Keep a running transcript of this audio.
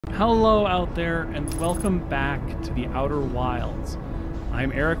Hello out there, and welcome back to the Outer Wilds.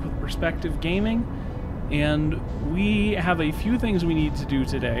 I'm Eric with Perspective Gaming, and we have a few things we need to do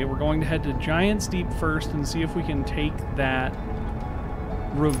today. We're going to head to Giant's Deep first and see if we can take that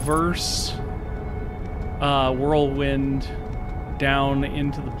reverse whirlwind down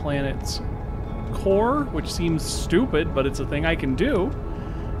into the planet's core, which seems stupid, but it's a thing I can do.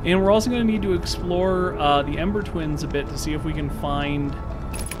 And we're also going to need to explore the Ember Twins a bit to see if we can find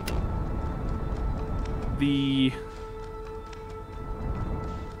the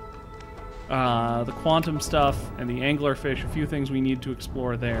quantum stuff and the anglerfish, a few things we need to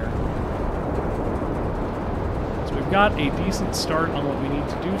explore there. So we've got a decent start on what we need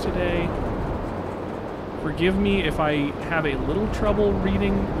to do today. Forgive me if I have a little trouble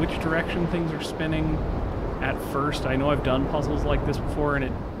reading which direction things are spinning at first. I know I've done puzzles like this before and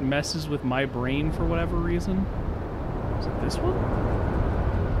it messes with my brain for whatever reason. Is it this one?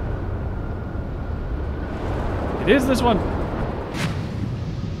 It is this one!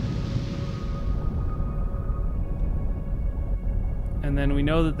 And then we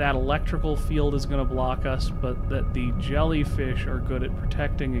know that that electrical field is going to block us, but that the jellyfish are good at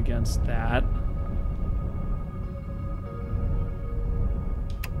protecting against that.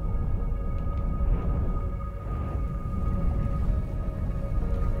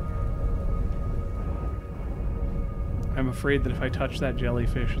 I'm afraid that if I touch that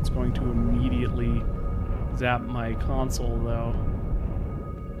jellyfish, it's going to immediately zap my console, though.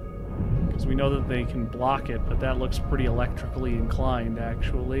 Because we know that they can block it, but that looks pretty electrically inclined,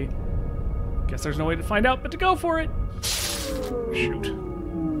 actually. Guess there's no way to find out but to go for it! Shoot.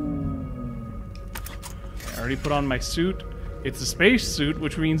 I already put on my suit. It's a space suit,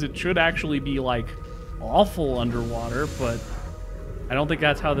 which means it should actually be, like, awful underwater, but I don't think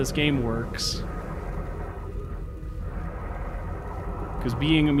that's how this game works. Because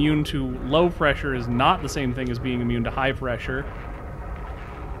being immune to low pressure is not the same thing as being immune to high pressure.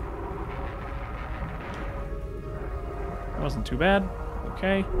 That wasn't too bad.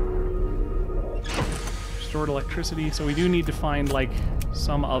 Okay. Stored electricity, so we do need to find, like,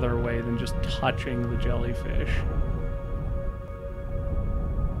 some other way than just touching the jellyfish.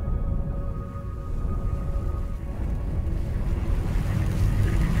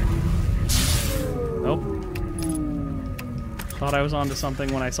 Nope. Thought I was onto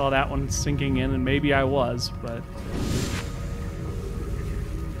something when I saw that one sinking in, and maybe I was, but...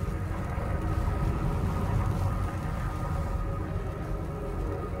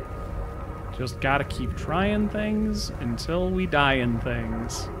 just gotta keep trying things until we die in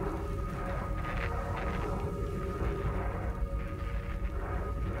things.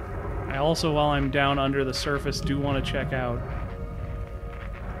 I also, while I'm down under the surface, do want to check out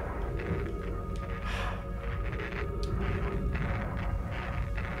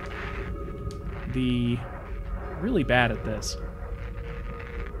the... really bad at this.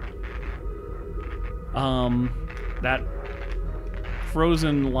 That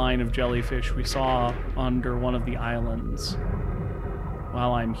frozen line of jellyfish we saw under one of the islands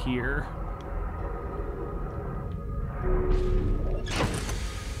while I'm here.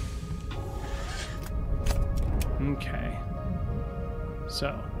 Okay.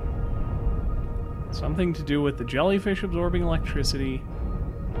 So, something to do with the jellyfish absorbing electricity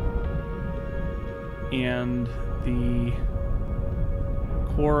and the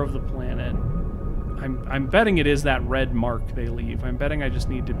core of the planet. I'm betting it is that red mark they leave. I'm betting I just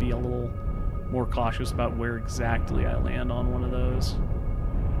need to be a little more cautious about where exactly I land on one of those.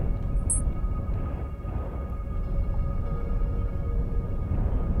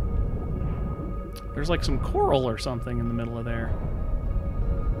 There's like some coral or something in the middle of there.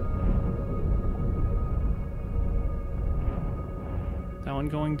 That one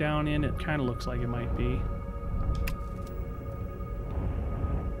going down in, it kind of looks like it might be.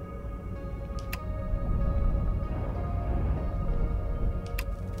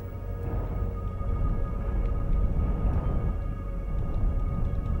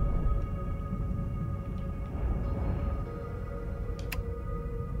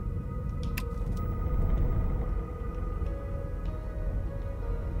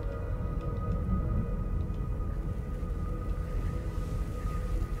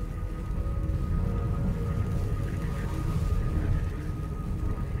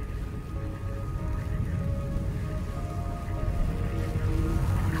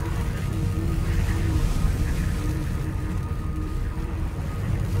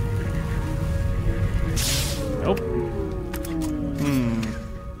 Nope.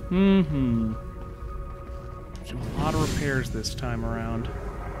 Do a lot of repairs this time around.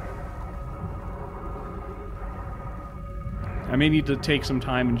 I may need to take some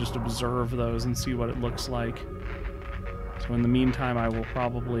time and just observe those and see what it looks like. So in the meantime, I will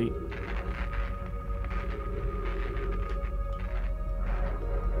probably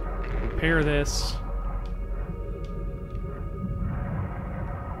repair this.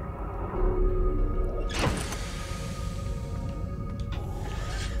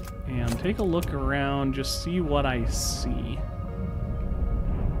 And take a look around, just see what I see.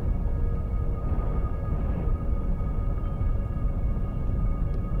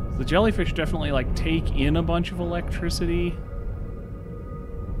 The jellyfish definitely like take in a bunch of electricity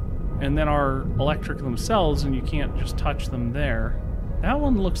and then are electric themselves and you can't just touch them there. That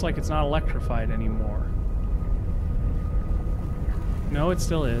one looks like it's not electrified anymore. No, it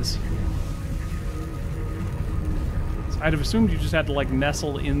still is. So I'd have assumed you just had to like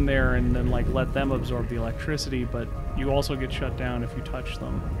nestle in there and then like let them absorb the electricity, but you also get shut down if you touch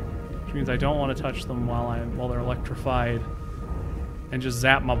them. Which means I don't want to touch them while they're electrified and just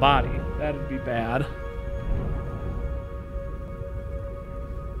zap my body. That'd be bad.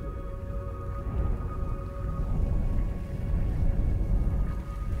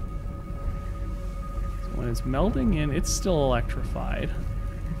 So when it's melting in, it's still electrified.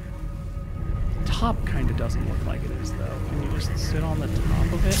 The top kind of doesn't look like it is, though. Can you just sit on the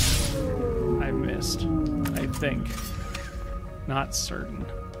top of it? I missed, I think. Not certain.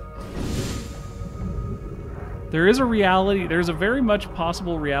 There is a reality, there's a very much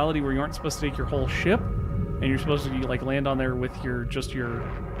possible reality where you aren't supposed to take your whole ship, and you're supposed to like land on there with your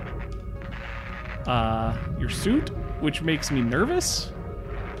suit, which makes me nervous.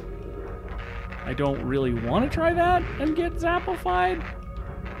 I don't really want to try that and get zappified.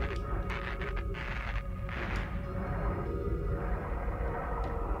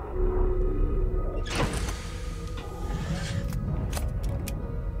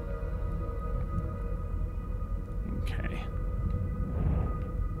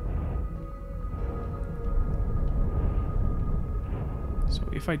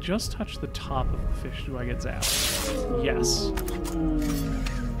 If I just touch the top of the fish, do I get zapped? Yes.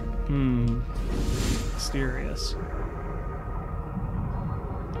 Mysterious.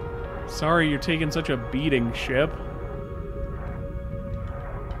 Sorry you're taking such a beating, ship.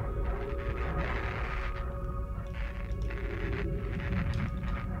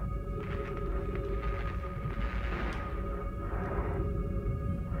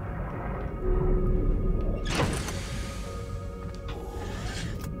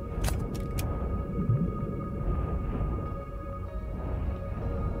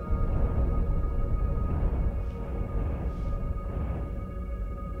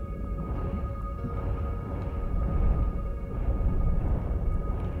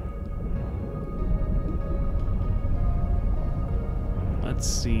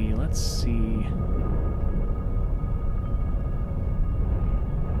 Let's see.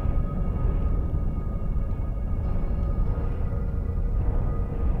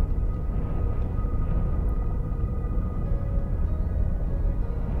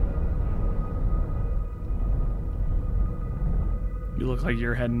 You look like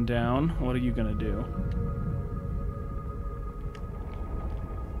you're heading down. What are you gonna do?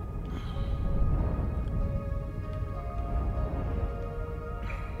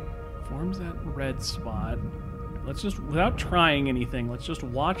 Forms that red spot. Let's just, without trying anything, let's just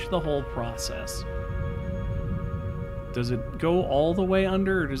watch the whole process. Does it go all the way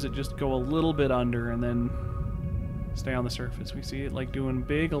under, or does it just go a little bit under and then stay on the surface? We see it like doing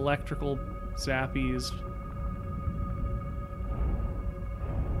big electrical zappies.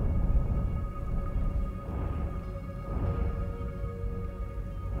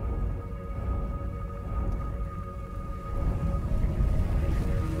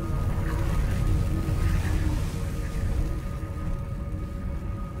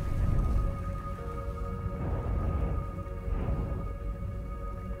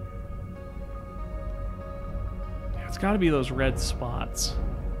 It's got to be those red spots.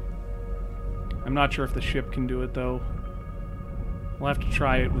 I'm not sure if the ship can do it, though. We'll have to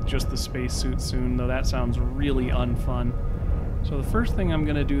try it with just the spacesuit soon, though that sounds really unfun. So the first thing I'm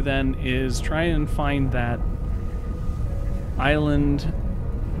going to do then is try and find that island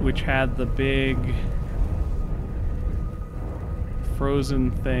which had the big frozen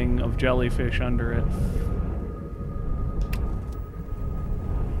thing of jellyfish under it.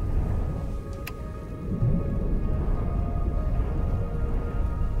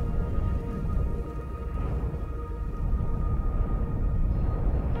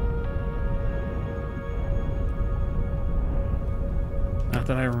 Not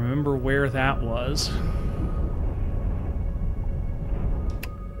that I remember where that was.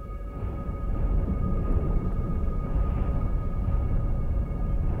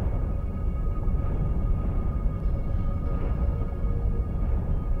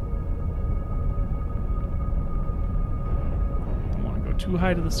 too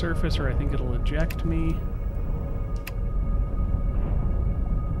high to the surface or I think it'll eject me.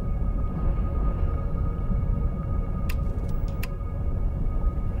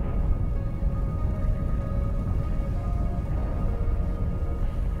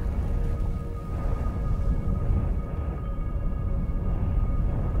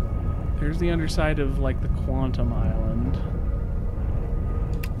 There's the underside of, like, the Quantum Island.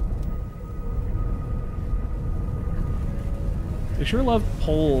 They sure love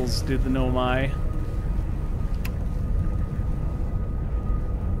poles, did the Nomai.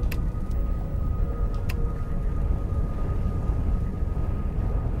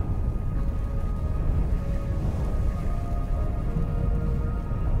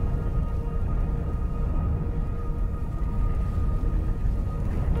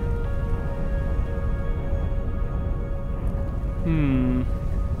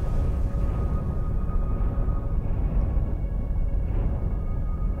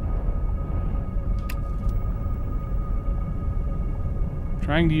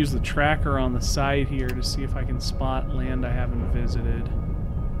 Trying to use the tracker on the side here to see if I can spot land I haven't visited.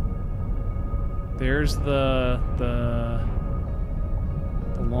 There's the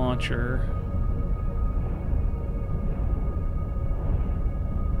launcher.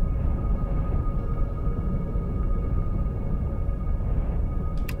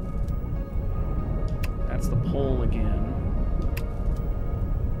 That's the pole again.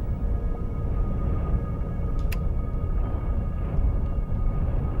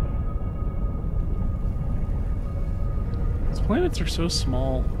 Planets are so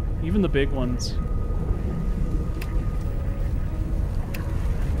small, even the big ones.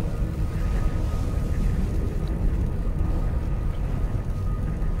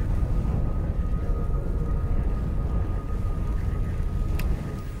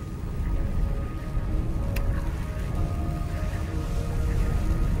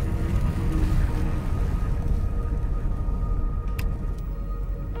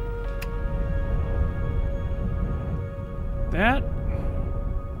 That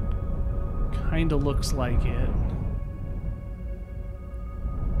kinda looks like it.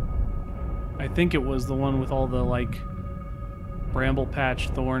 I think it was the one with all the, like, bramble patch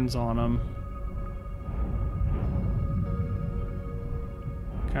thorns on them.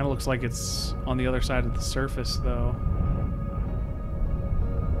 Kinda looks like it's on the other side of the surface, though.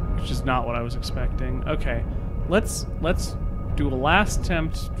 Which is not what I was expecting. Okay, let's do a last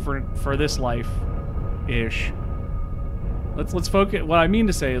attempt for this life-ish. Let's focus. What I mean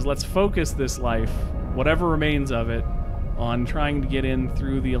to say is, let's focus this life, whatever remains of it, on trying to get in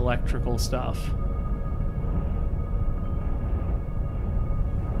through the electrical stuff.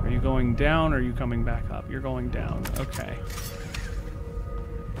 Are you going down or are you coming back up? You're going down. Okay.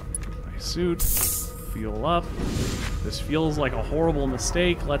 My suit. Fuel up. This feels like a horrible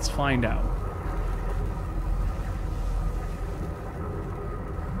mistake. Let's find out.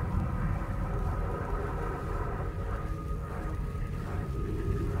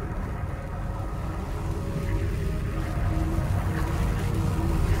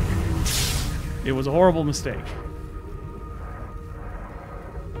 It was a horrible mistake.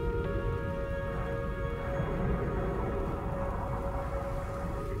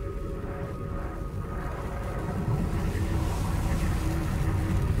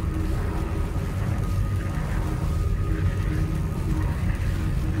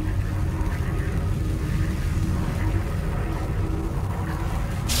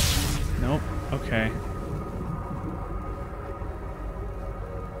 Nope. Okay.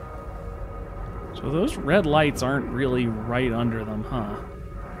 So those red lights aren't really right under them, huh?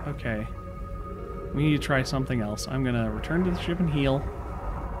 Okay. We need to try something else. I'm gonna return to the ship and heal.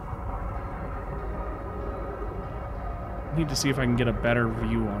 Need to see if I can get a better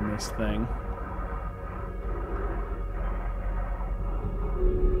view on this thing.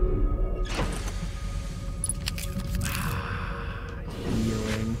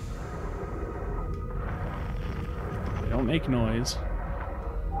 Healing. They don't make noise.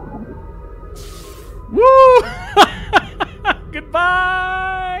 Woo!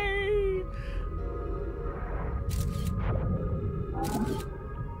 Goodbye!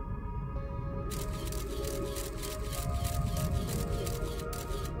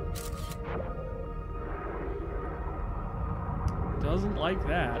 Doesn't like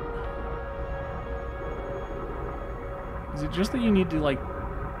that. Is it just that you need to, like,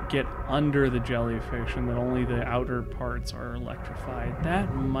 get under the jellyfish and that only the outer parts are electrified?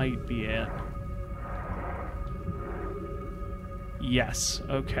 That might be it. Yes,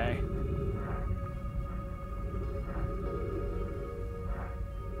 okay.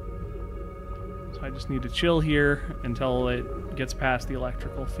 So So I just need to chill here until it gets past the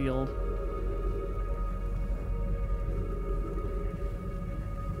electrical field.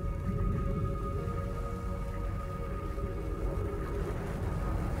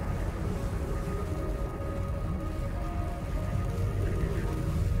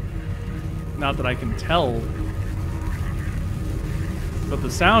 Not that I can tell, but the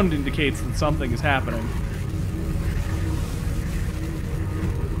sound indicates that something is happening.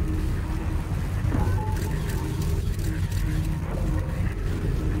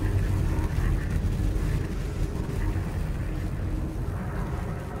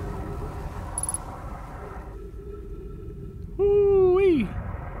 Woo-wee!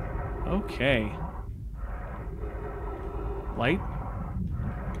 Okay. Light?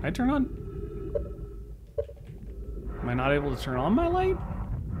 Can I turn on? Am I not able to turn on my light?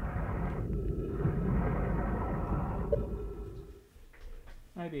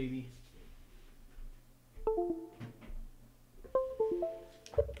 Hi, baby.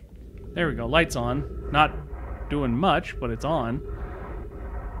 There we go, light's on. Not doing much, but it's on.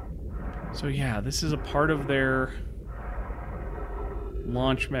 So yeah, this is a part of their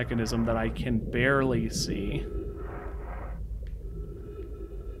launch mechanism that I can barely see.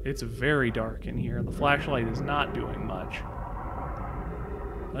 It's very dark in here. The flashlight is not doing much.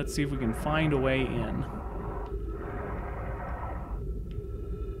 Let's see if we can find a way in.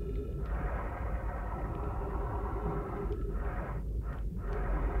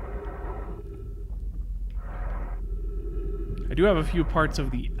 I do have a few parts of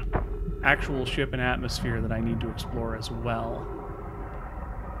the actual ship and atmosphere that I need to explore as well.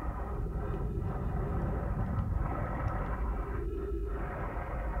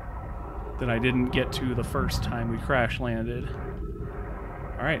 That I didn't get to the first time we crash landed.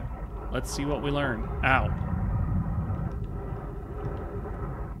 Alright, let's see what we learn. Ow.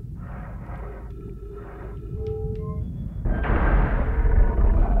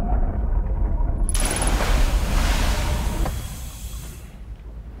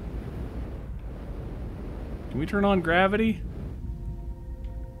 Can we turn on gravity?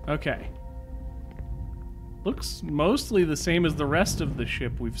 Okay. Looks mostly the same as the rest of the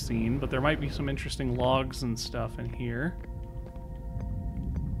ship we've seen, but there might be some interesting logs and stuff in here.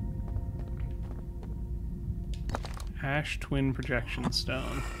 Ash Twin Projection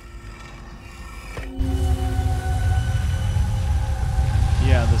Stone.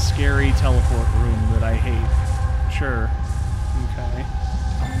 Yeah, the scary teleport room that I hate. Sure. Okay.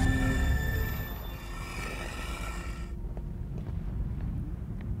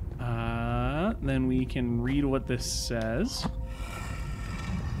 Then we can read what this says.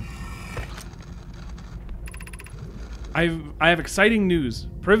 I have exciting news.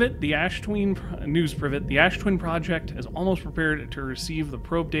 Privet, the Ash Twin news. Privet, the Ash Twin project has almost prepared to receive the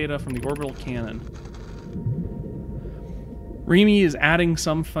probe data from the orbital cannon. Remy is adding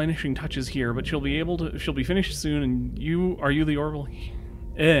some finishing touches here, but she'll be finished soon. And are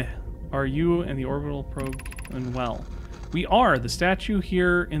you and the orbital probe and well? We are. The statue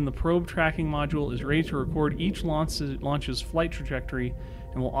here in the probe tracking module is ready to record each launch's flight trajectory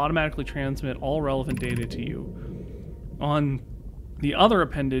and will automatically transmit all relevant data to you. On the other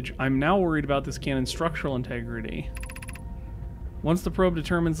appendage, I'm now worried about this cannon's structural integrity. Once the probe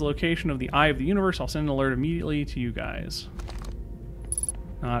determines the location of the eye of the universe, I'll send an alert immediately to you guys.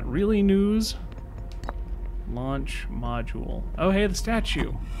 Not really news. Launch module. Oh, hey, the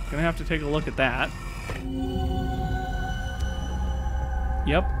statue. Gonna have to take a look at that.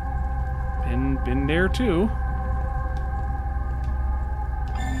 Yep. Been there too.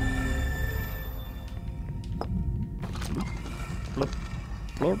 Flop,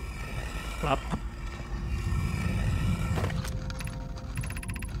 flop, flop.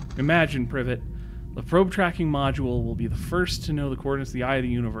 Imagine, Privet. The probe tracking module will be the first to know the coordinates of the eye of the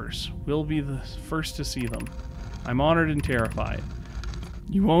universe. We'll be the first to see them. I'm honored and terrified.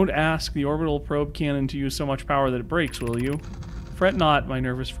 You won't ask the orbital probe cannon to use so much power that it breaks, will you? Fret not, my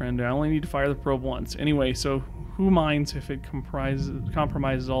nervous friend. I only need to fire the probe once. Anyway, so who minds if it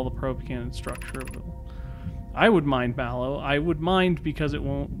compromises all the probe cannon structure? I would mind, Mallow. I would mind because we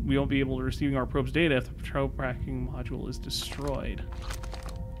won't be able to receive our probe's data if the probe tracking module is destroyed.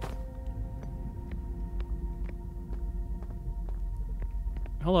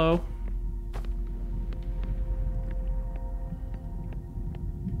 Hello.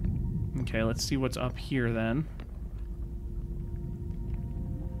 Okay, let's see what's up here then.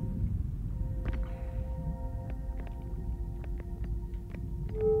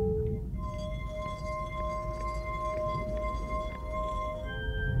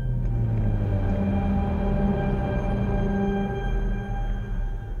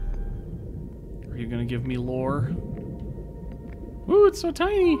 give me lore. Ooh, it's so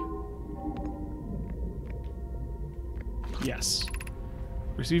tiny! Yes.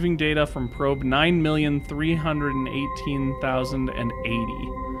 Receiving data from probe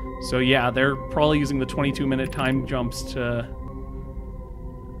 9,318,080. So yeah, they're probably using the 22-minute time jumps to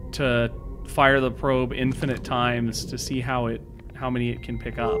fire the probe infinite times to see how many it can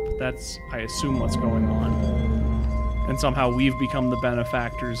pick up. That's, I assume, what's going on. And somehow we've become the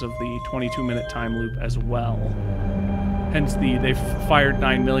benefactors of the 22-minute time loop as well. Hence they've fired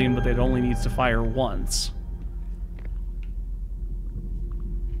 9 million, but it only needs to fire once.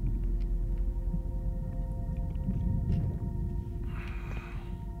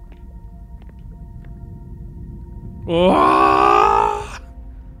 Oh!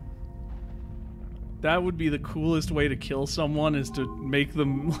 That would be the coolest way to kill someone, is to make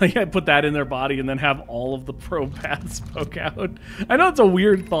them, like, I put that in their body and then have all of the probe paths poke out. I know it's a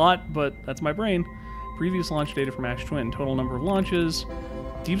weird thought, but that's my brain. Previous launch data from Ash Twin. Total number of launches.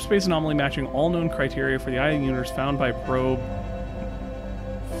 Deep space anomaly matching all known criteria for the eye universe found by probe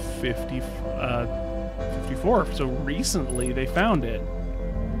 54. So recently they found it.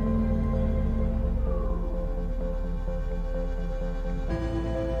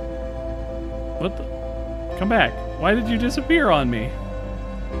 What the? Come back. Why did you disappear on me?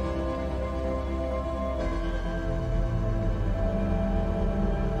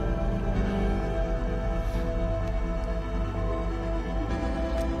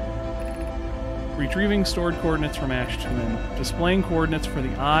 Retrieving stored coordinates from Ash Twin. Displaying coordinates for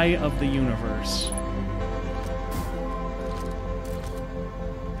the eye of the universe.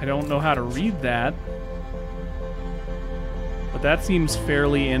 I don't know how to read that. But that seems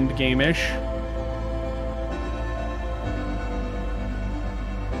fairly endgame-ish.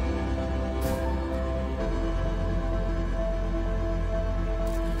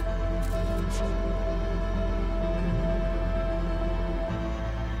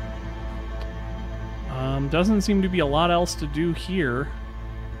 Doesn't seem to be a lot else to do here.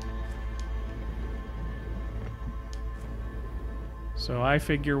 So I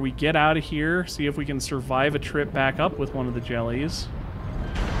figure we get out of here, see if we can survive a trip back up with one of the jellies.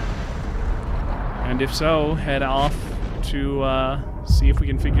 And if so, head off to see if we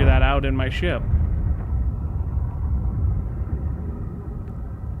can figure that out in my ship.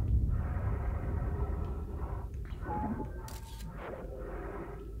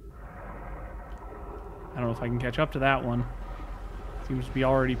 I don't know if I can catch up to that one. Seems to be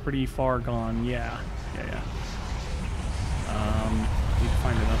already pretty far gone. Yeah. Need to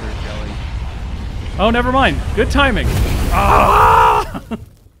find another jelly. Oh, never mind. Good timing. Ah!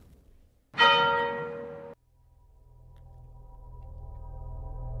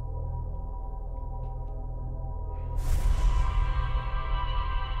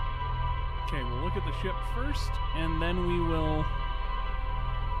 Okay, we'll look at the ship first, and then we will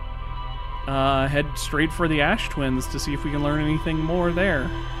head straight for the Ash Twins to see if we can learn anything more there.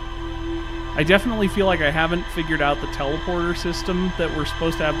 I definitely feel like I haven't figured out the teleporter system that we're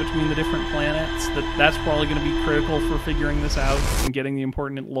supposed to have between the different planets. That's probably going to be critical for figuring this out and getting the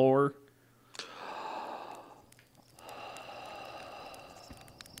important lore.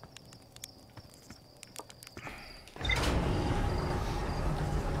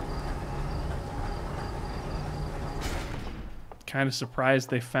 Kind of surprised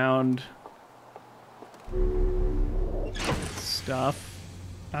they found stuff.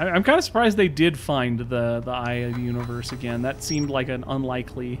 I'm kind of surprised they did find the Eye of the Universe again. That seemed like an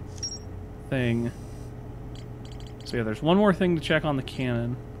unlikely thing. So yeah, there's one more thing to check on the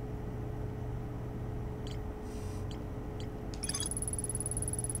cannon.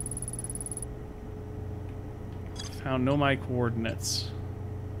 Found Nomai coordinates.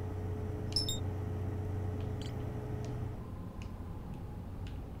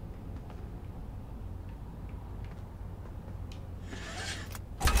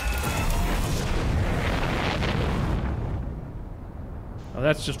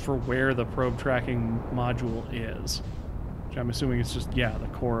 That's just for where the probe tracking module is. Which I'm assuming it's just, yeah, the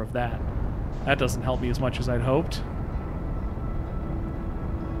core of that. That doesn't help me as much as I'd hoped.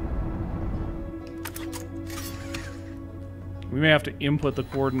 We may have to input the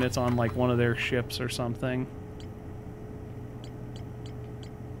coordinates on, like, one of their ships or something.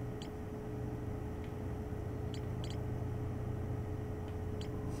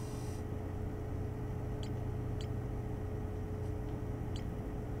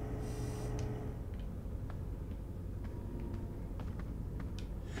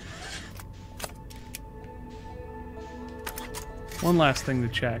 One last thing to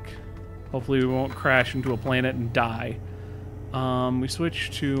check. Hopefully we won't crash into a planet and die. We switch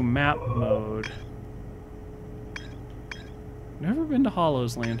to map mode. Never been to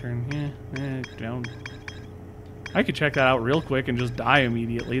Hollow's Lantern. Don't. I could check that out real quick and just die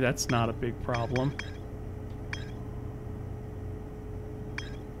immediately. That's not a big problem.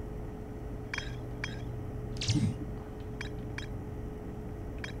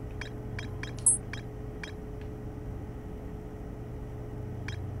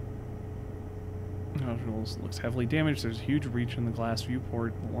 Looks heavily damaged. There's a huge breach in the glass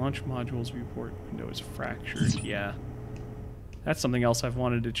viewport. The launch module's viewport window is fractured. Yeah. That's something else I've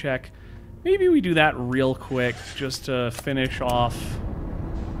wanted to check. Maybe we do that real quick just to finish off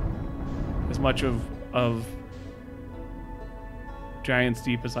as much of Giant's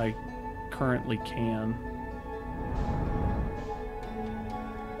Deep as I currently can.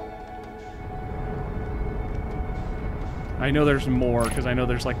 I know there's more, because I know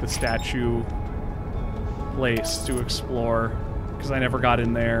there's like the statue place to explore, because I never got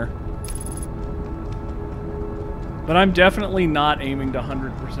in there. But I'm definitely not aiming to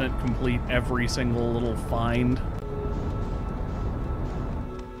 100% complete every single little find.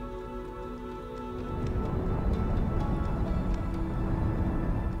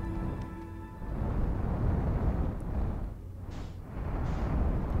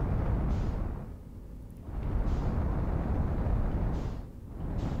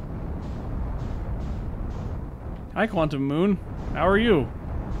 Hi, Quantum Moon. How are you?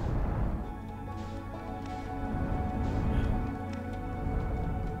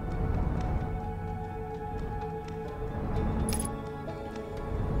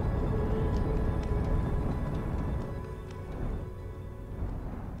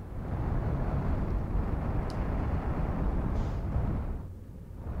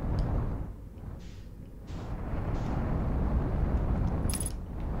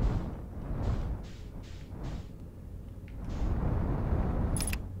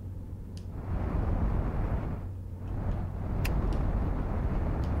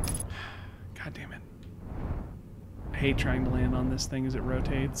 God damn it. I hate trying to land on this thing as it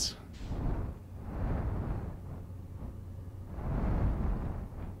rotates.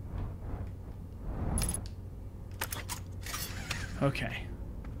 Okay.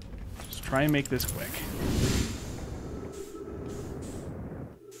 Just try and make this quick.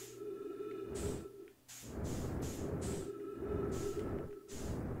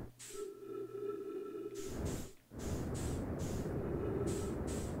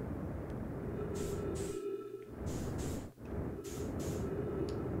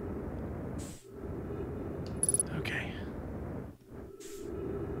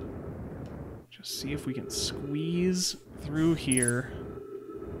 See if we can squeeze through here.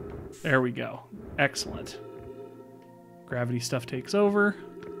 There we go. Excellent. Gravity stuff takes over.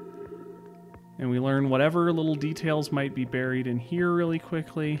 And we learn whatever little details might be buried in here really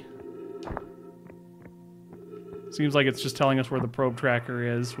quickly. Seems like it's just telling us where the probe tracker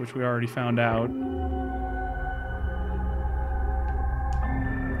is, which we already found out.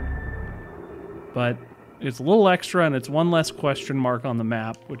 But it's a little extra, and it's one less question mark on the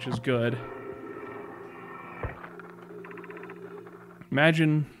map, which is good.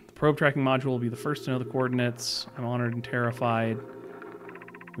 Imagine the probe tracking module will be the first to know the coordinates. I'm honored and terrified.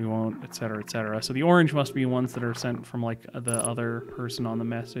 We won't, etc., etc. So the orange must be ones that are sent from, like, the other person on the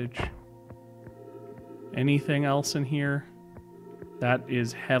message. Anything else in here? That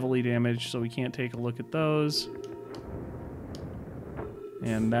is heavily damaged, so we can't take a look at those.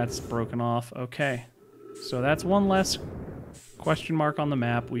 And that's broken off. Okay. So that's one less question mark on the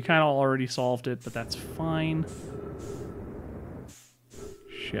map. We kind of already solved it, but that's fine.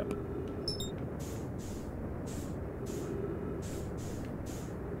 Ship.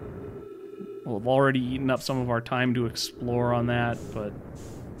 We'll have already eaten up some of our time to explore on that, but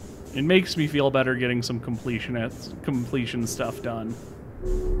it makes me feel better getting some completion stuff done.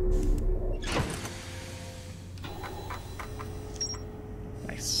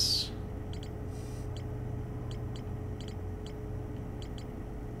 Nice.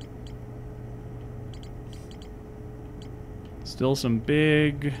 Still some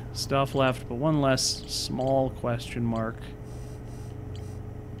big stuff left, but one less small question mark.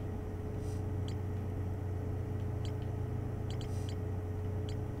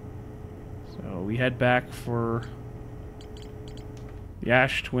 So we head back for the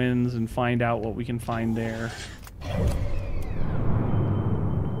Ash Twins and find out what we can find there.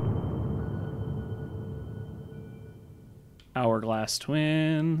 Hourglass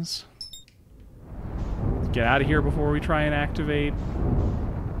Twins. Get out of here before we try and activate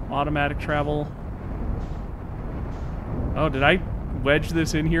automatic travel. Oh, did I wedge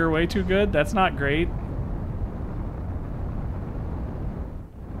this in here way too good? That's not great.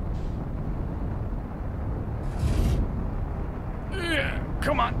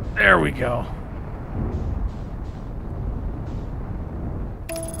 There we go.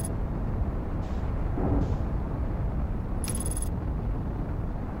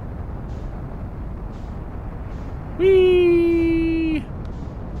 Whee!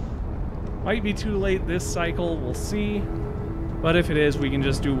 Might be too late this cycle, we'll see. But if it is, we can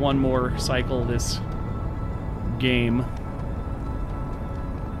just do one more cycle this game.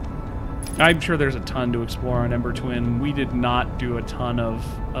 I'm sure there's a ton to explore on Ember Twin. We did not do a ton of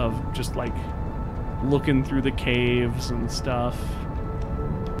just like looking through the caves and stuff.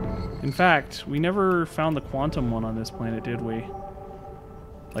 In fact, we never found the quantum one on this planet, did we?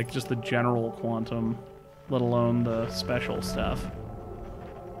 Like just the general quantum, let alone the special stuff.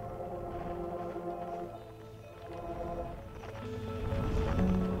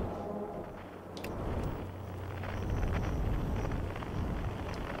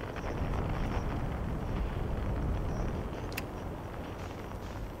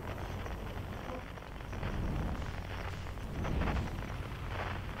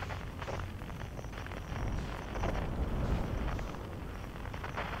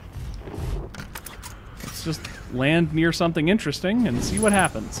 Just land near something interesting and see what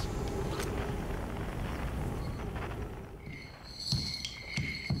happens.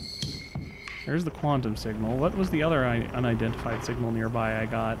 There's the quantum signal. What was the other unidentified signal nearby I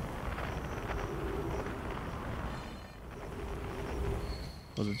got?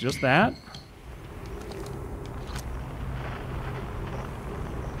 Was it just that?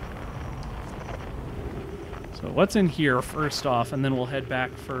 So what's in here first off, and then we'll head back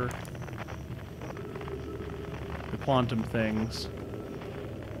for quantum things.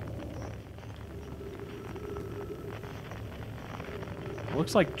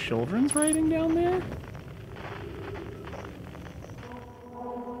 Looks like children's writing down there.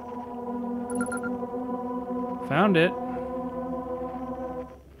 Found it.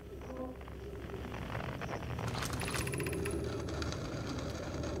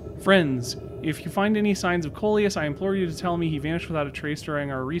 Friends, if you find any signs of Coleus, I implore you to tell me he vanished without a trace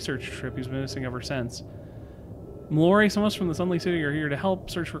during our research trip. He's been missing ever since. Mallory, some of us from the Sunley City are here to help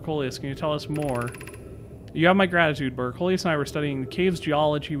search for Coleus. Can you tell us more? You have my gratitude, Burke. Coleus and I were studying the cave's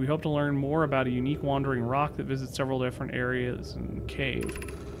geology. We hope to learn more about a unique wandering rock that visits several different areas in the cave.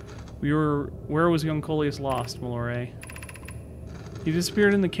 Where was young Coleus lost, Mallory? He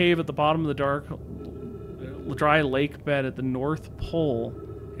disappeared in the cave at the bottom of the dark, dry lake bed at the North Pole.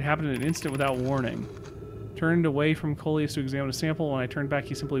 It happened in an instant without warning. Turned away from Coleus to examine a sample. When I turned back,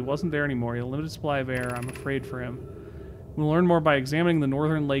 he simply wasn't there anymore. He had a limited supply of air. I'm afraid for him. We'll learn more by examining the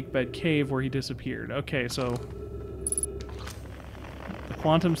northern lake bed cave where he disappeared. Okay, so the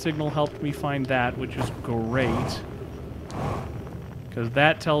quantum signal helped me find that, which is great. Because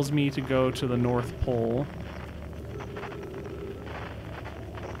that tells me to go to the North Pole.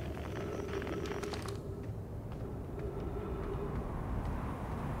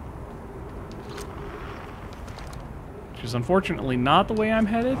 Which is unfortunately not the way I'm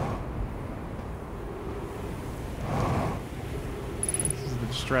headed. This is the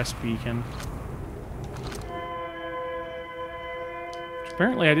distress beacon. Which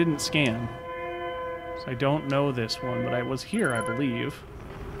apparently I didn't scan. So I don't know this one, but I was here, I believe.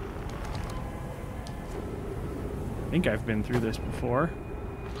 I think I've been through this before.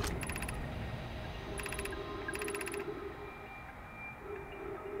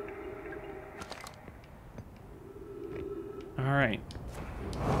 Alright.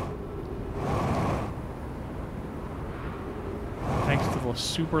 Thanks to the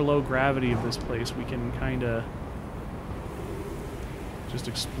super low gravity of this place, we can kind of just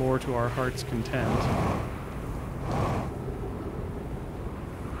explore to our heart's content.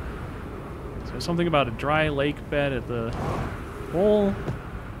 So something about a dry lake bed at the pole.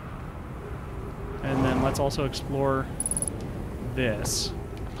 And then let's also explore this.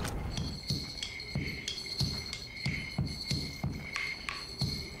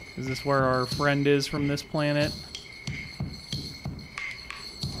 Is this where our friend is from this planet?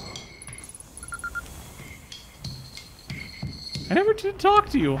 I never did talk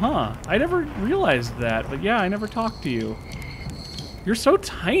to you, huh? I never realized that, but yeah, I never talked to you. You're so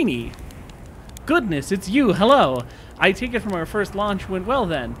tiny. Goodness, it's you. Hello. I take it from our first launch went well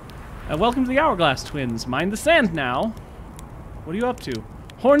then. Welcome to the Hourglass Twins. Mind the sand now. What are you up to?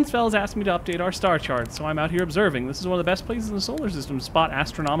 Hornsfell's asked me to update our star chart, so I'm out here observing. This is one of the best places in the solar system to spot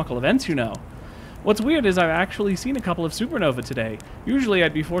astronomical events, you know. What's weird is I've actually seen a couple of supernovae today. Usually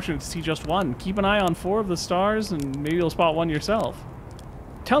I'd be fortunate to see just one. Keep an eye on 4 of the stars, and maybe you'll spot one yourself.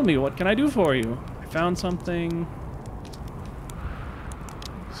 Tell me, what can I do for you? I found something.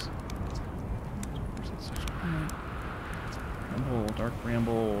 dark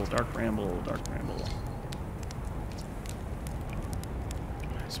bramble, dark bramble, dark bramble.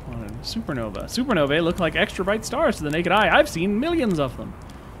 I spotted supernova. Supernovae look like extra bright stars to the naked eye. I've seen millions of them.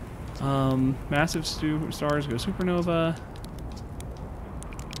 Massive stars go supernova.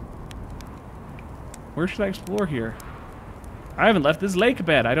 Where should I explore here? I haven't left this lake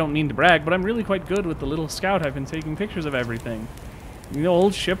bed. I don't mean to brag, but I'm really quite good with the little scout. I've been taking pictures of everything. The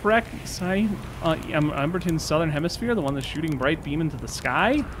old shipwreck site, Umberton's southern hemisphere, the one that's shooting bright beam into the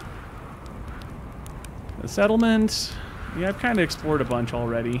sky. The settlement. Yeah, I've kind of explored a bunch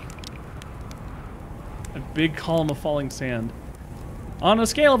already. A big column of falling sand. On a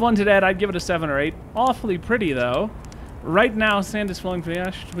scale of 1 to dead, I'd give it a 7 or 8. Awfully pretty, though. Right now, sand is flowing from the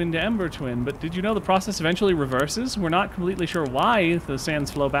ash twin to ember twin, but did you know the process eventually reverses? We're not completely sure why the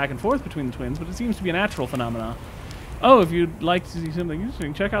sands flow back and forth between the twins, but it seems to be a natural phenomenon. Oh, if you'd like to see something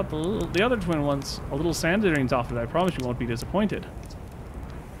interesting, check out the other twin ones. A little sand drains off it. I promise you won't be disappointed.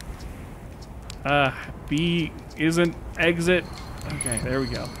 B isn't exit. Okay, there we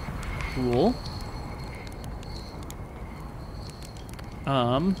go. Cool.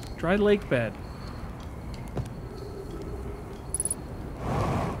 Dry lake bed.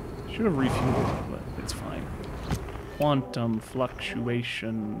 Should have refueled, but it's fine. Quantum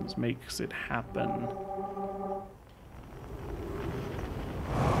fluctuations makes it happen.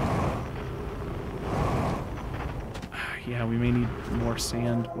 Yeah, we may need more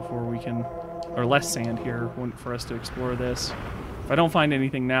sand before we can, or less sand here for us to explore this. If I don't find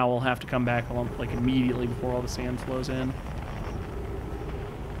anything now, we'll have to come back like immediately before all the sand flows in.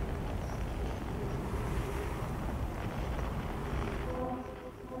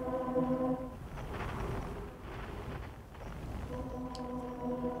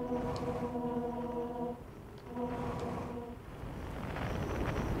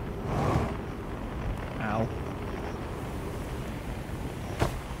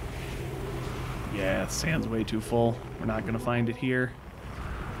 Yeah, the sand's way too full. We're not gonna find it here.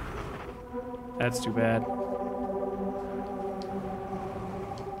 That's too bad.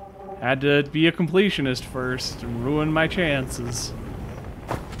 Had to be a completionist first and ruin my chances.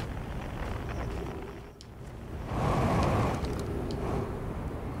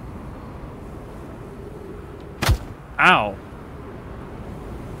 Ow!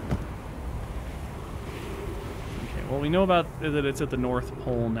 Okay, well we know about that it's at the North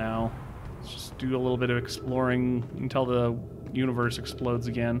Pole now. Let's just do a little bit of exploring until the universe explodes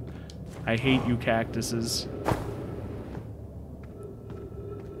again. I hate you cactuses.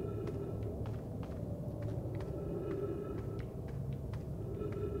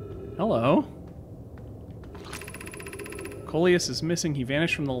 Hello. Coleus is missing. He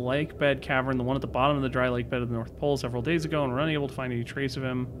vanished from the lake bed cavern, the one at the bottom of the dry lake bed of the North Pole, several days ago, and we're unable to find any trace of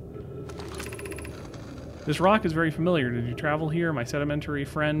him. This rock is very familiar. Did you travel here, my sedimentary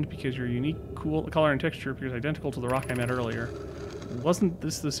friend? Because your unique color and texture appears identical to the rock I met earlier. Wasn't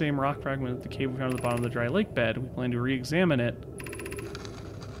this the same rock fragment at the cave we found at the bottom of the dry lake bed? We plan to re-examine it.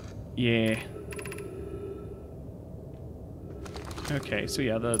 Yeah. Okay, so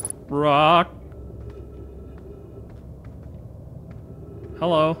yeah, the rock.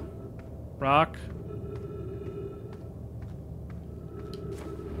 Hello. Rock.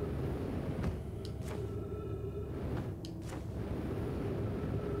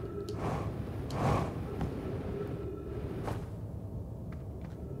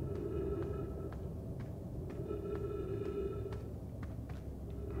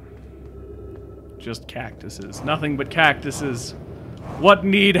 Just cactuses. Nothing but cactuses. What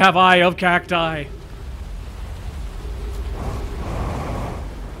need have I of cacti?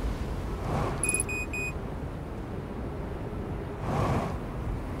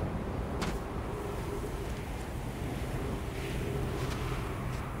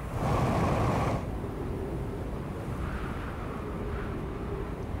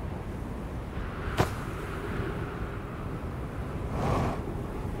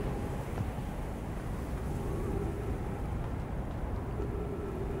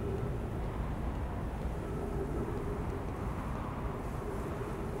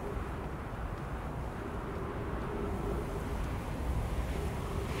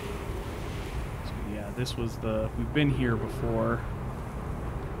 This was the... We've been here before.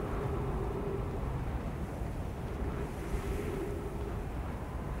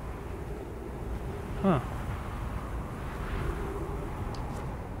 Huh.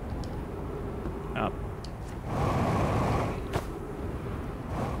 Up.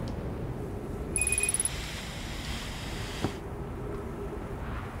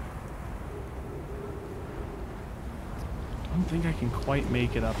 Don't think I can quite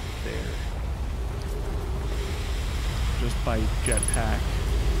make it up there. just by jetpack.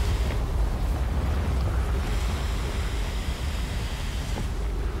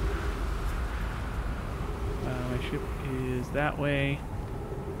 My ship is that way.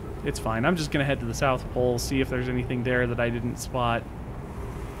 It's fine. I'm just going to head to the South Pole, see if there's anything there that I didn't spot.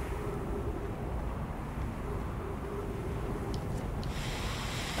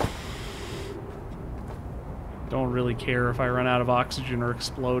 Don't really care if I run out of oxygen or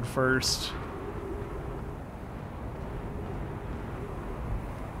explode first.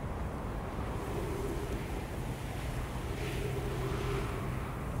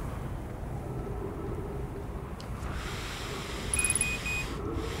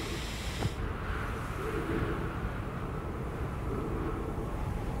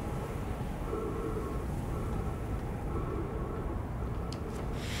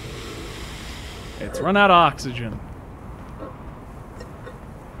 It's run out of oxygen.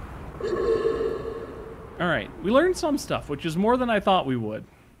 Alright, we learned some stuff, which is more than I thought we would.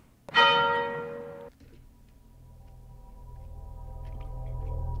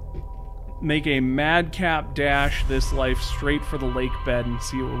 Make a madcap dash this life straight for the lake bed and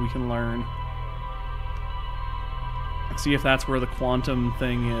see what we can learn. See if that's where the quantum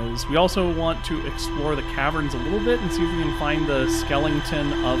thing is. We also want to explore the caverns a little bit and see if we can find the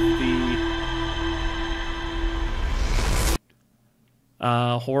skeleton of the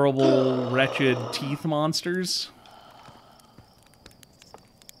horrible, wretched teeth monsters.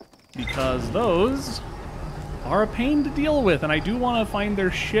 Because those are a pain to deal with, and I do want to find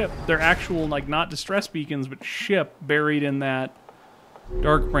their ship, their actual, like, not distress beacons, but ship buried in that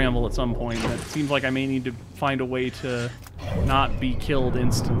dark bramble at some point. It seems like I may need to find a way to not be killed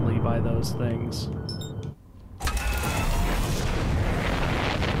instantly by those things.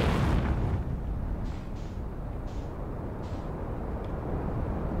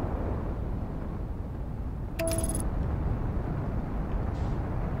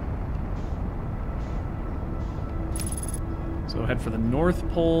 So head for the north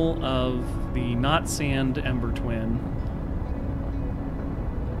pole of the not sand Ember Twin.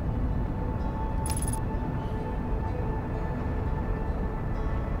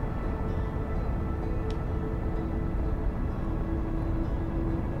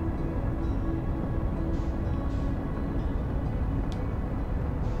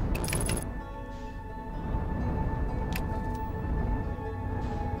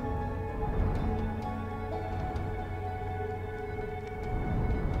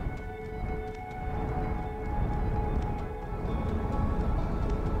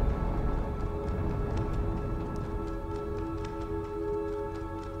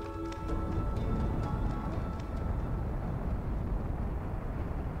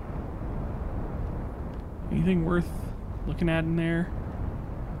 Anything worth looking at in there?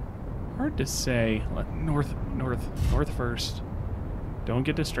 Hard to say. North first. Don't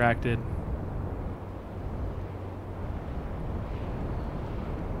get distracted.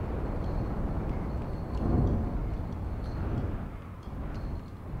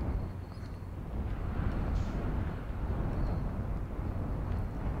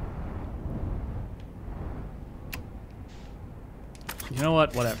 You know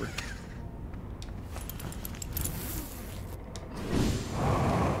what? Whatever.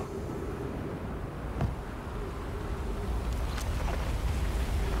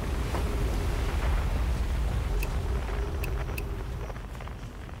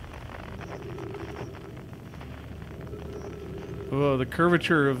 Oh, the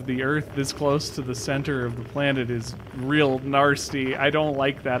curvature of the Earth this close to the center of the planet is real nasty. I don't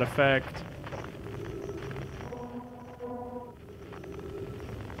like that effect.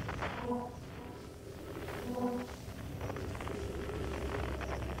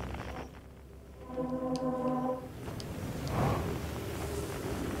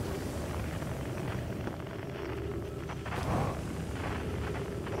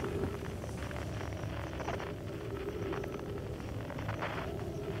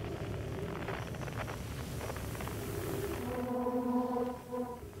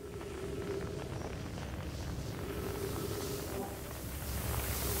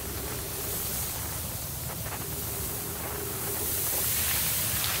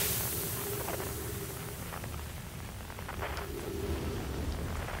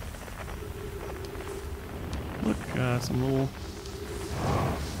 Some little...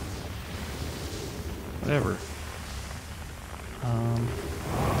 whatever.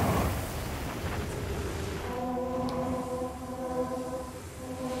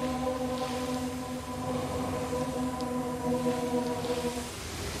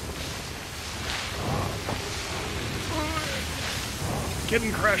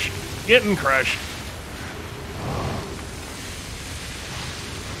 Getting crushed. Getting crushed.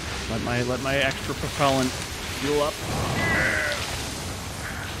 Let my extra propellant fuel up.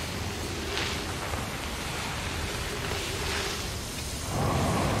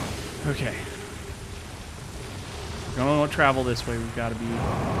 Okay. If we're going to travel this way, we've got to be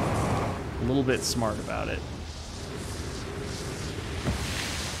a little bit smart about it.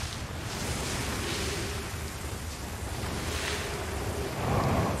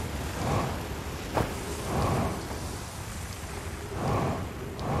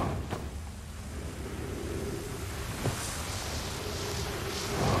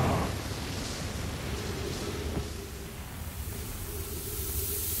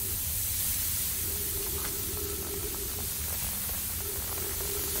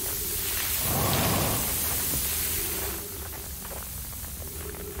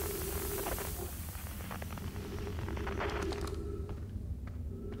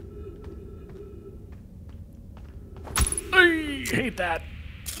 I hate that.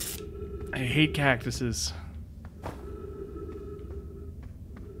 I hate cactuses.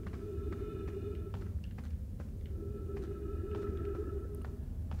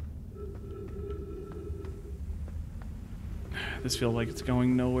 This feels like it's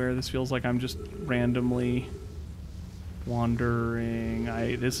going nowhere. This feels like I'm just randomly wandering.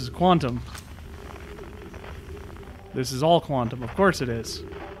 This is quantum. This is all quantum. Of course it is.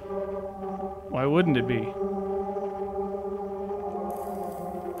 Why wouldn't it be?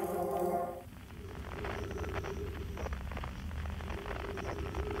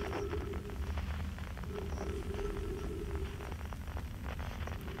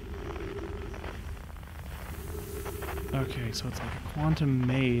 Okay, so it's like a quantum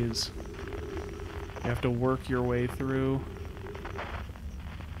maze. You have to work your way through.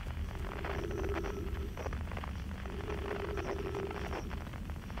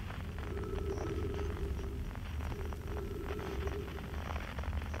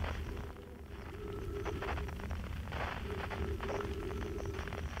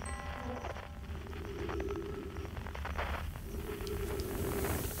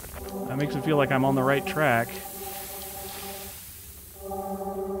 That makes it feel like I'm on the right track.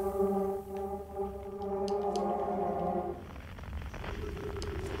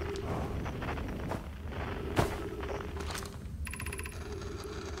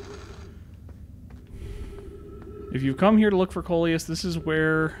 If you've come here to look for Coleus, this is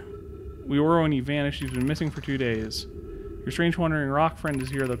where we were when he vanished. He's been missing for 2 days. Your strange wandering rock friend is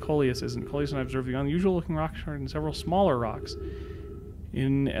here, though Coleus isn't. Coleus and I observed the unusual-looking rock shard and several smaller rocks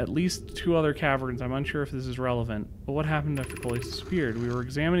in at least 2 other caverns. I'm unsure if this is relevant. But what happened after Coleus disappeared? We were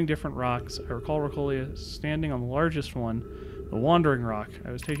examining different rocks. I recall Coleus standing on the largest one, the wandering rock.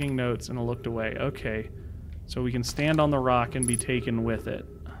 I was taking notes and I looked away. Okay, so we can stand on the rock and be taken with it.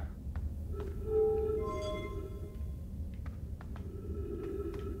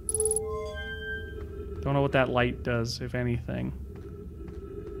 Don't know what that light does, if anything.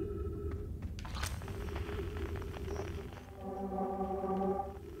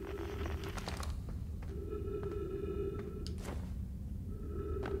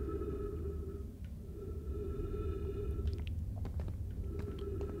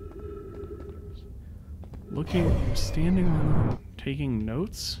 Looking, standing on, taking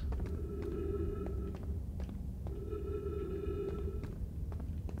notes?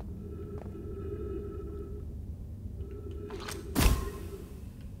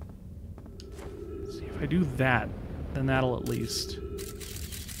 If I do that, then that'll at least...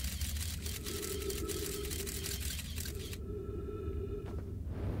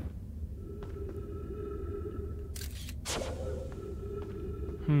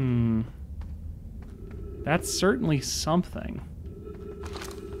 That's certainly something.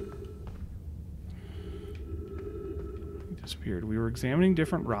 He disappeared. We were examining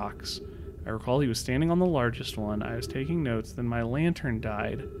different rocks. I recall he was standing on the largest one. I was taking notes, then my lantern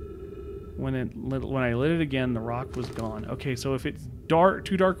died. When I lit it again, the rock was gone. Okay, so if it's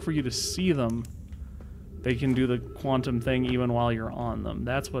too dark for you to see them, they can do the quantum thing even while you're on them.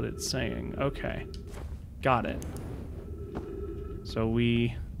 That's what it's saying. Okay. Got it. So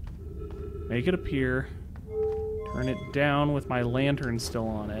we make it appear, turn it down with my lantern still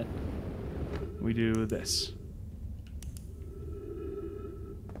on it. We do this.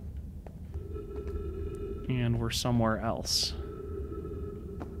 And we're somewhere else.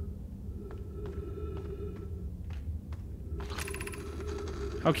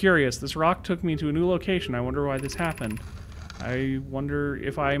 How curious. This rock took me to a new location. I wonder why this happened. I wonder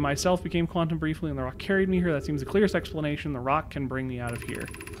if I myself became quantum briefly and the rock carried me here. That seems the clearest explanation. The rock can bring me out of here.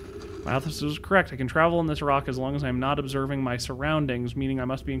 My hypothesis was correct. I can travel on this rock as long as I'm not observing my surroundings, meaning I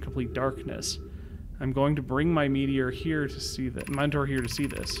must be in complete darkness. I'm going to bring my meteor here to see that. Mentor here to see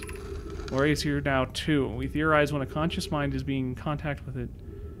this. Lori is here now too. We theorize when a conscious mind is being in contact with it,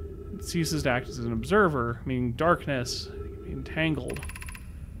 it ceases to act as an observer, meaning darkness, entangled.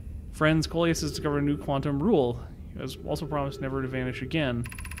 Friends, Coleus has discovered a new quantum rule. He has also promised never to vanish again.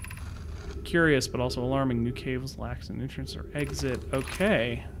 Curious, but also alarming. New caves lacks an entrance or exit.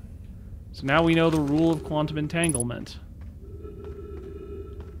 Okay. So now we know the rule of quantum entanglement.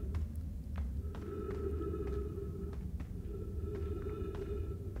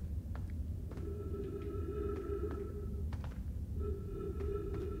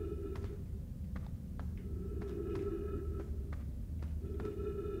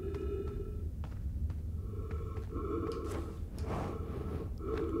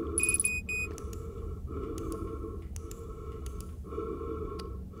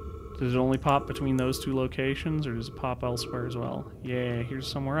 Does it only pop between those two locations, or does it pop elsewhere as well? Yeah, here's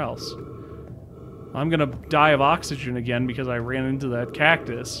somewhere else. I'm gonna die of oxygen again because I ran into that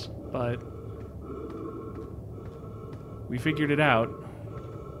cactus, but we figured it out.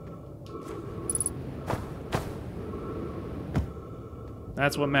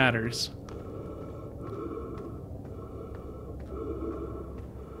 That's what matters.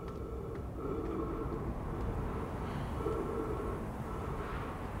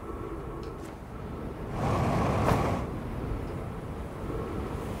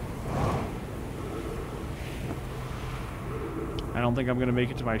 I don't think I'm going to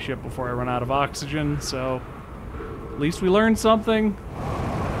make it to my ship before I run out of oxygen, so at least we learned something.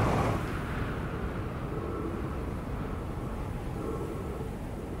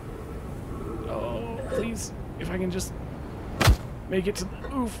 Oh, please, if I can just make it to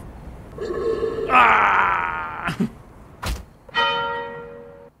the... Oof. Ah!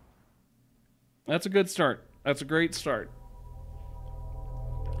 That's a good start. That's a great start.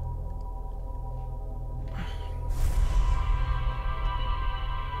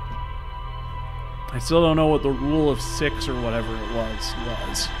 I still don't know what the rule of 6 or whatever it was.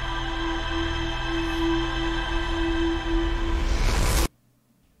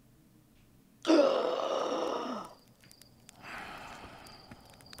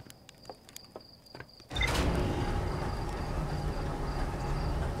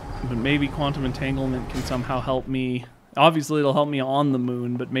 But maybe quantum entanglement can somehow help me. Obviously it'll help me on the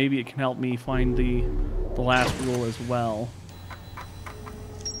moon, but maybe it can help me find the last rule as well.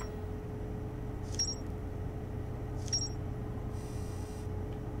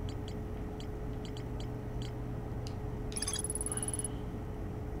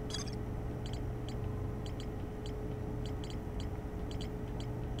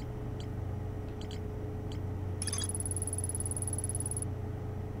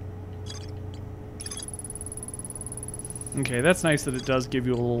 Okay, that's nice that it does give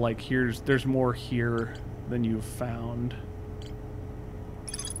you a little, like, there's more here than you've found.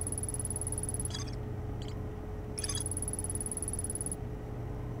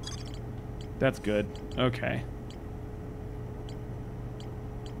 That's good. Okay.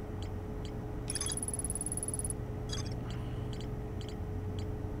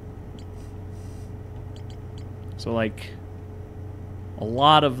 So, like, a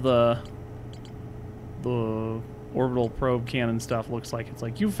lot of the orbital probe cannon stuff looks like it's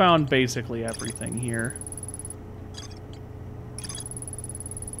like you found basically everything here.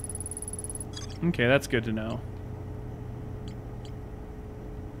 Okay, that's good to know.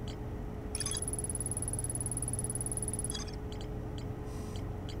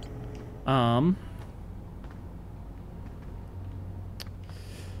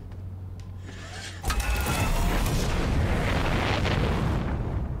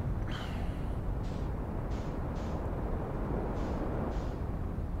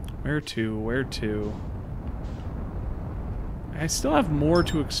 Where to? I still have more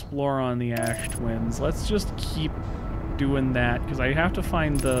to explore on the Ash Twins. Let's just keep doing that, because I have to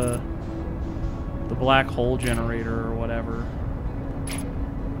find the black hole generator or whatever.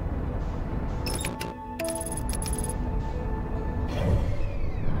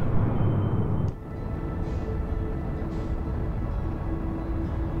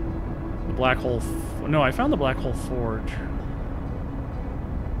 The black hole... No, I found the black hole forge.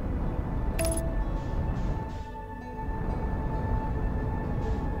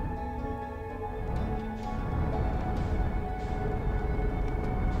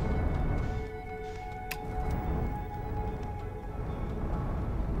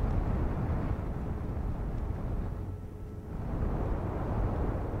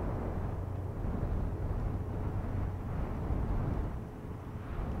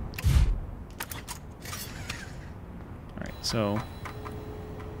 So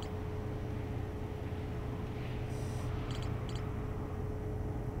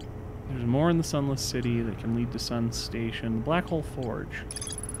There's more in the Sunless City that can lead to Sun Station. Black Hole Forge.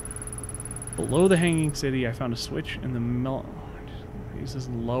 Below the Hanging City, I found a switch in the This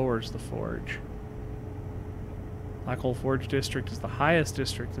lowers the forge. Black Hole Forge District is the highest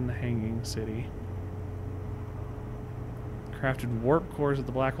district in the Hanging City. Crafted warp cores at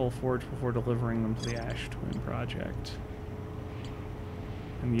the Black Hole Forge before delivering them to the Ash Twin Project.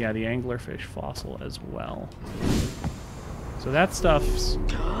 And yeah, the anglerfish fossil as well. So that stuff's...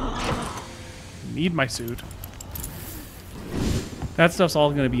 Need my suit. That stuff's all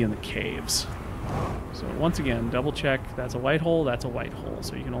going to be in the caves. So once again, double check. That's a white hole, that's a white hole.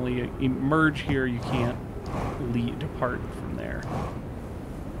 So you can only emerge here, you can't depart from there.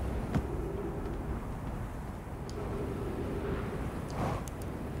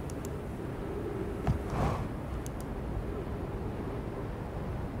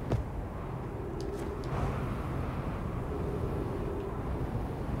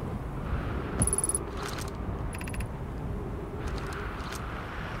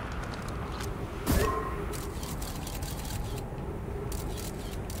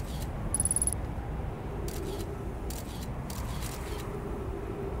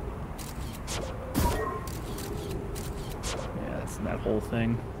 That whole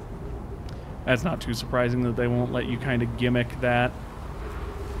thing. That's not too surprising that they won't let you kind of gimmick that.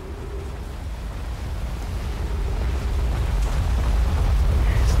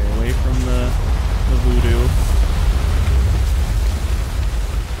 Stay away from the voodoo.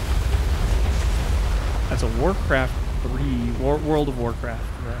 That's a Warcraft 3, World of Warcraft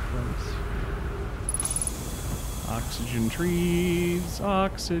reference. Oxygen trees,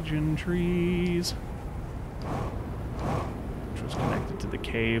 oxygen trees. Connected to the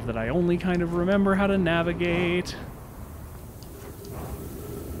cave that I only kind of remember how to navigate.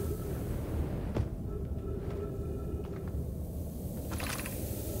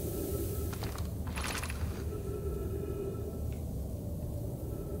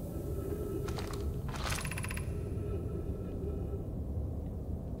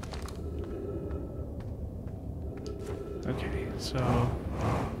 Okay, so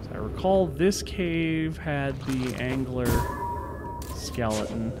as I recall, this cave had the angler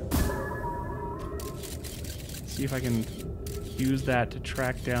skeleton. See if I can use that to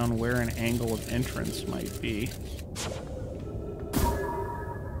track down where an angle of entrance might be.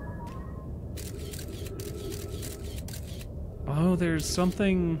 Oh, there's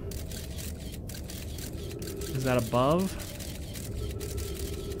something... Is that above?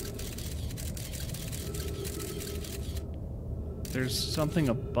 There's something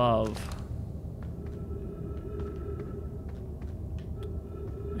above.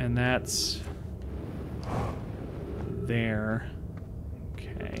 And that's there.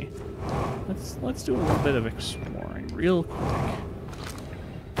 Okay. Let's do a little bit of exploring real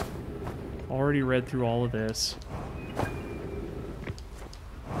quick. Already read through all of this.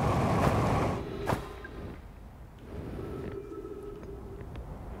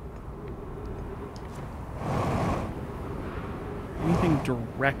 Anything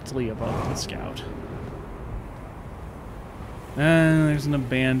directly above the scout? And there's an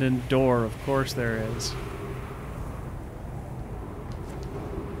abandoned door, of course there is.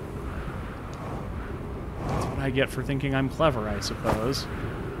 That's what I get for thinking I'm clever, I suppose.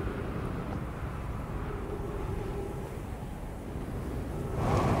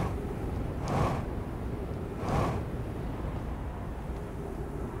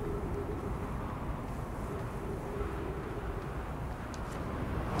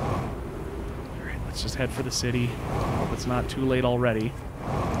 Let's just head for the city. Hope it's not too late already.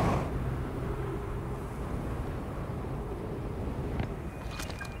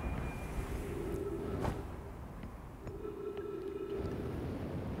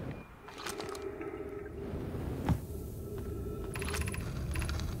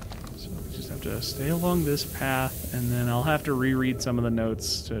 So we just have to stay along this path, and then I'll have to reread some of the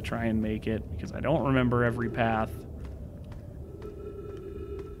notes to try and make it, because I don't remember every path.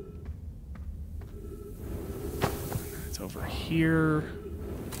 Over here,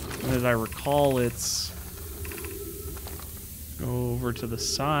 and as I recall, it's go over to the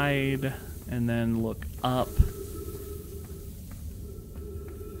side and then look up,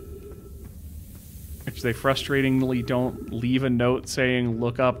 which they frustratingly don't leave a note saying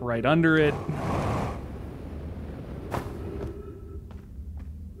look up right under it.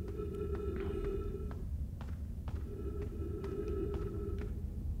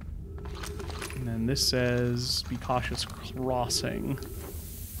 And this says, be cautious crossing.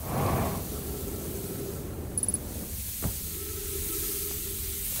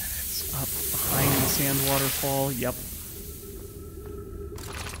 It's up behind the sand waterfall. Yep.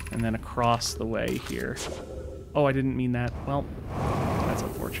 and then across the way here. Oh, I didn't mean that. Well, that's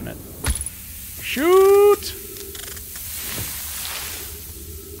unfortunate. Shoot!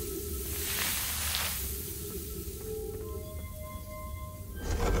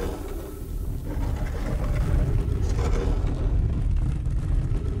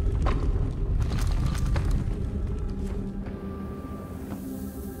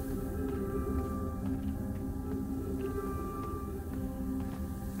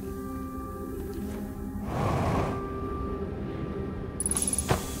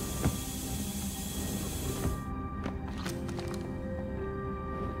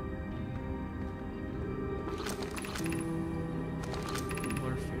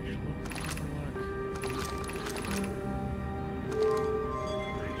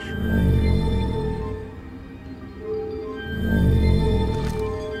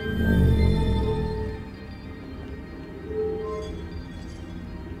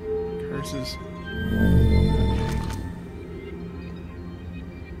 Curses.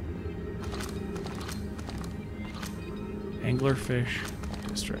 Anglerfish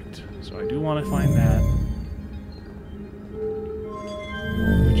District. So I do want to find that.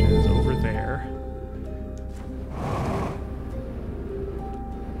 Which is over there.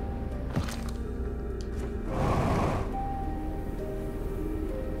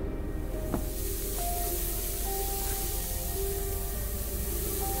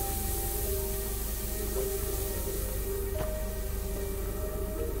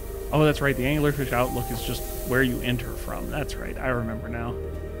 Oh, that's right. The Anglerfish Outlook is just where you enter from. That's right. I remember now.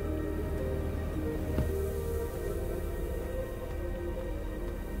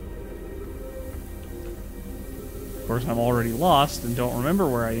 Of course, I'm already lost and don't remember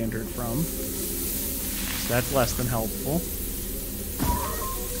where I entered from. So that's less than helpful.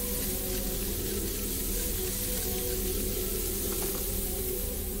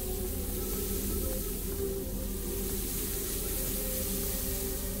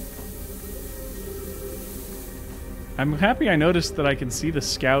 I'm happy I noticed that I can see the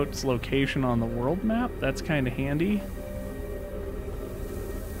scout's location on the world map. That's kind of handy.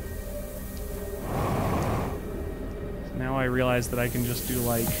 So now I realize that I can just do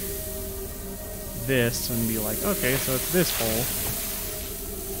like this and be like, okay, so it's this hole.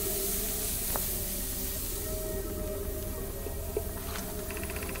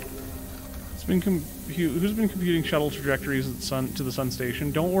 Who's been computing shuttle trajectories to the sun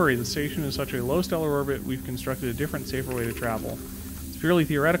station? Don't worry, the station is such a low stellar orbit, we've constructed a different, safer way to travel. It's purely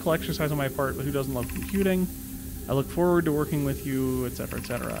theoretical exercise on my part, but who doesn't love computing? I look forward to working with you, etc.,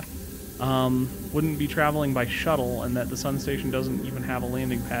 etc. Wouldn't be traveling by shuttle, and that the sun station doesn't even have a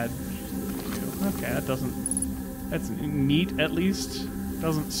landing pad. Okay, that doesn't... That's neat, at least.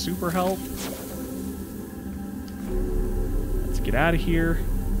 Doesn't super help. Let's get out of here.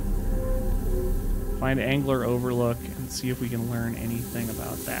 Find Angler Overlook and see if we can learn anything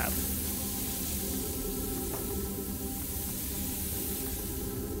about that.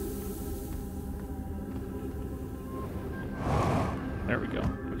 There we go.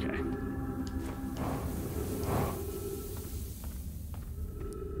 Okay.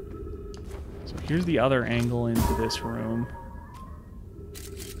 So here's the other angle into this room.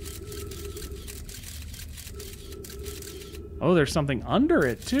 Oh, there's something under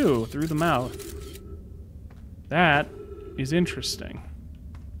it, too, through the mouth. That is interesting.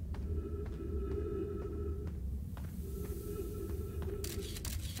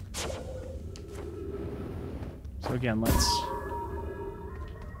 So again, let's...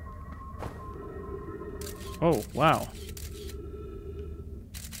 Oh, wow.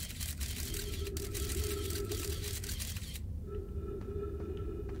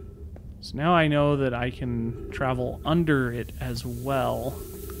 So now I know that I can travel under it as well.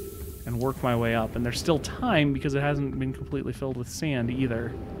 And work my way up. And there's still time because it hasn't been completely filled with sand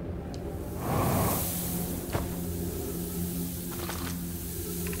either.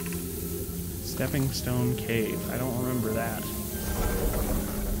 Stepping Stone Cave. I don't remember that.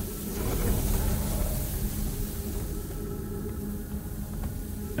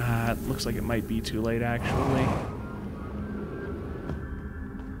 It looks like it might be too late, actually.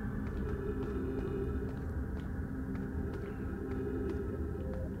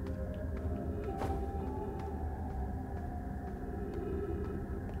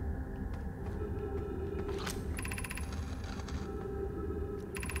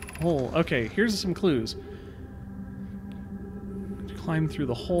 Hole. Okay, here's some clues. To climb through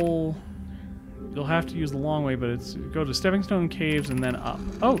the hole, you'll have to use the long way, but it's go to Stepping Stone Caves and then up.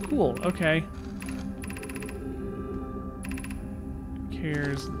 Oh, cool. Okay.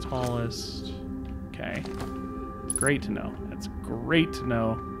 Cares the tallest. Okay. Great to know. That's great to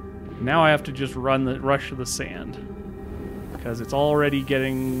know. Now I have to just rush to the sand. Because it's already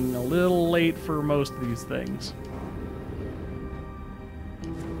getting a little late for most of these things.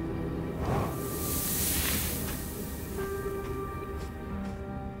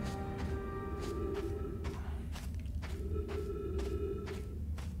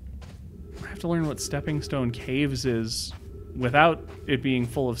 I have to learn what Stepping Stone Caves is without it being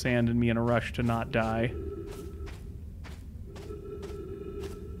full of sand and me in a rush to not die.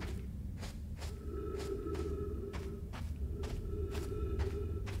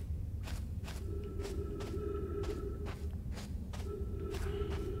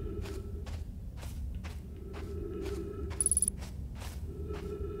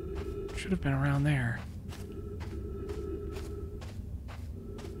 Should have been around there.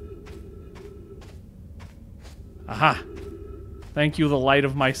 Aha! Thank you, the light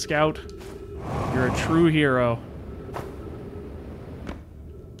of my scout. You're a true hero.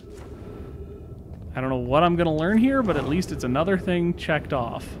 I don't know what I'm gonna learn here, but at least it's another thing checked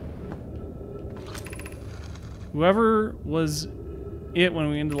off. Whoever was it when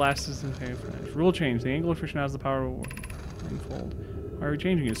we ended the last distance. Rule change. The anglerfish now has the power of blindfold. Why are we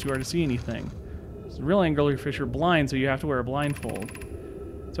changing it? It's too hard to see anything. So the real anglerfish are blind, so you have to wear a blindfold.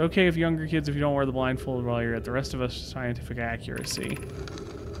 It's okay if younger kids if you don't wear the blindfold while you're at the rest of us scientific accuracy.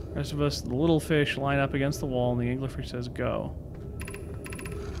 The rest of us, the little fish, line up against the wall and the anglerfish says go.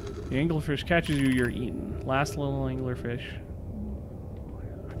 The anglerfish catches you, you're eaten. Last little anglerfish.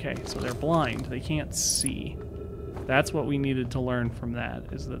 Okay, so they're blind. They can't see. That's what we needed to learn from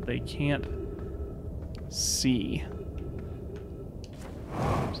that, is that they can't see.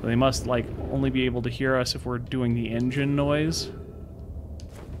 So they must, like, only be able to hear us if we're doing the engine noise.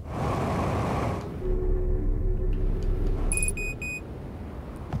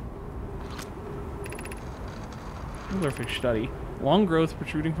 Anglerfish study. Long growth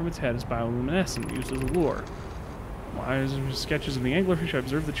protruding from its head is bioluminescent, used as a lure. As sketches of the anglerfish, I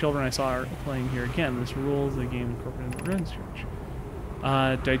observed the children I saw playing here again. This rule is the game incorporated into the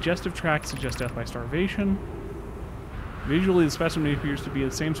research. Digestive tract suggests death by starvation. Visually, the specimen appears to be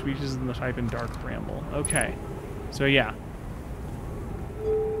the same species as the type in dark bramble. Okay. So, yeah.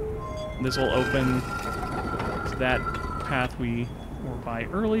 This will open to that path we were by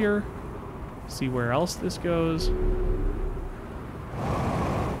earlier. See where else this goes.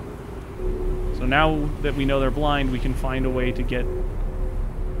 So now that we know they're blind, we can find a way to get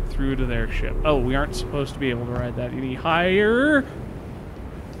through to their ship. Oh, we aren't supposed to be able to ride that any higher.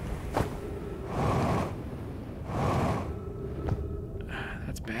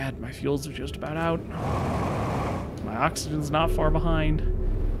 That's bad. My fuels are just about out. My oxygen's not far behind.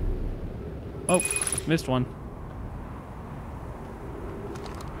 Oh, missed one.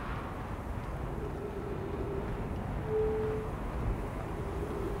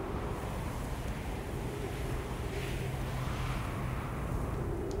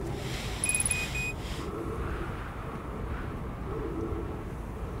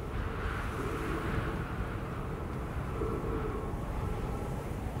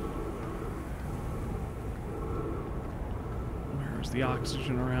 The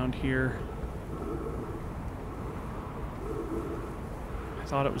oxygen around here. I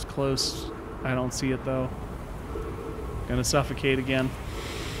thought it was close. I don't see it though. Gonna suffocate again.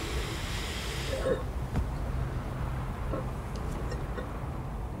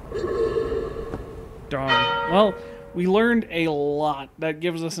 Darn. Well, we learned a lot. That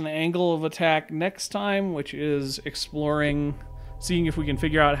gives us an angle of attack next time, which is exploring, seeing if we can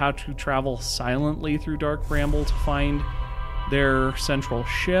figure out how to travel silently through Dark Bramble to find their central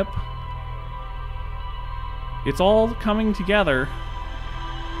ship. It's all coming together.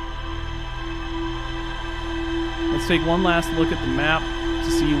 Let's take one last look at the map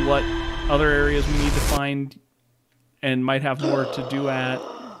to see what other areas we need to find and might have more to do at.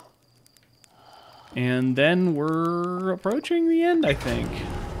 And then we're approaching the end, I think.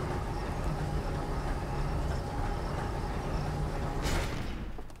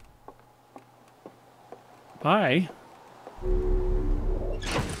 Bye.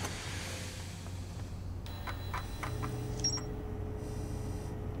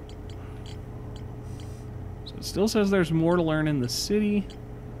 So it still says there's more to learn in the city.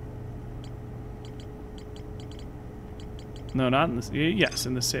 No, not in the city. Yes,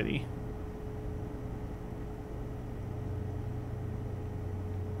 in the city.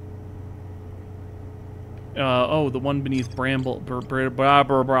 Oh, the one beneath Bramble.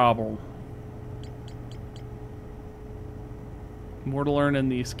 Brabble. More to learn in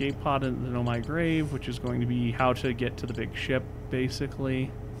the escape pod in the Know My Grave, which is going to be how to get to the big ship, basically.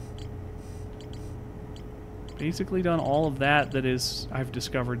 Basically done all of that I've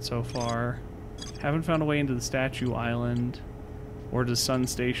discovered so far. Haven't found a way into the Statue Island or to Sun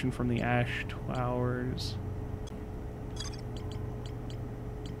Station from the Ash Towers.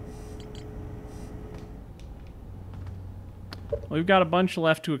 We've got a bunch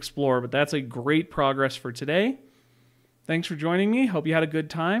left to explore, but that's a great progress for today. Thanks for joining me. Hope you had a good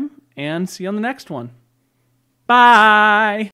time, and see you on the next one. Bye!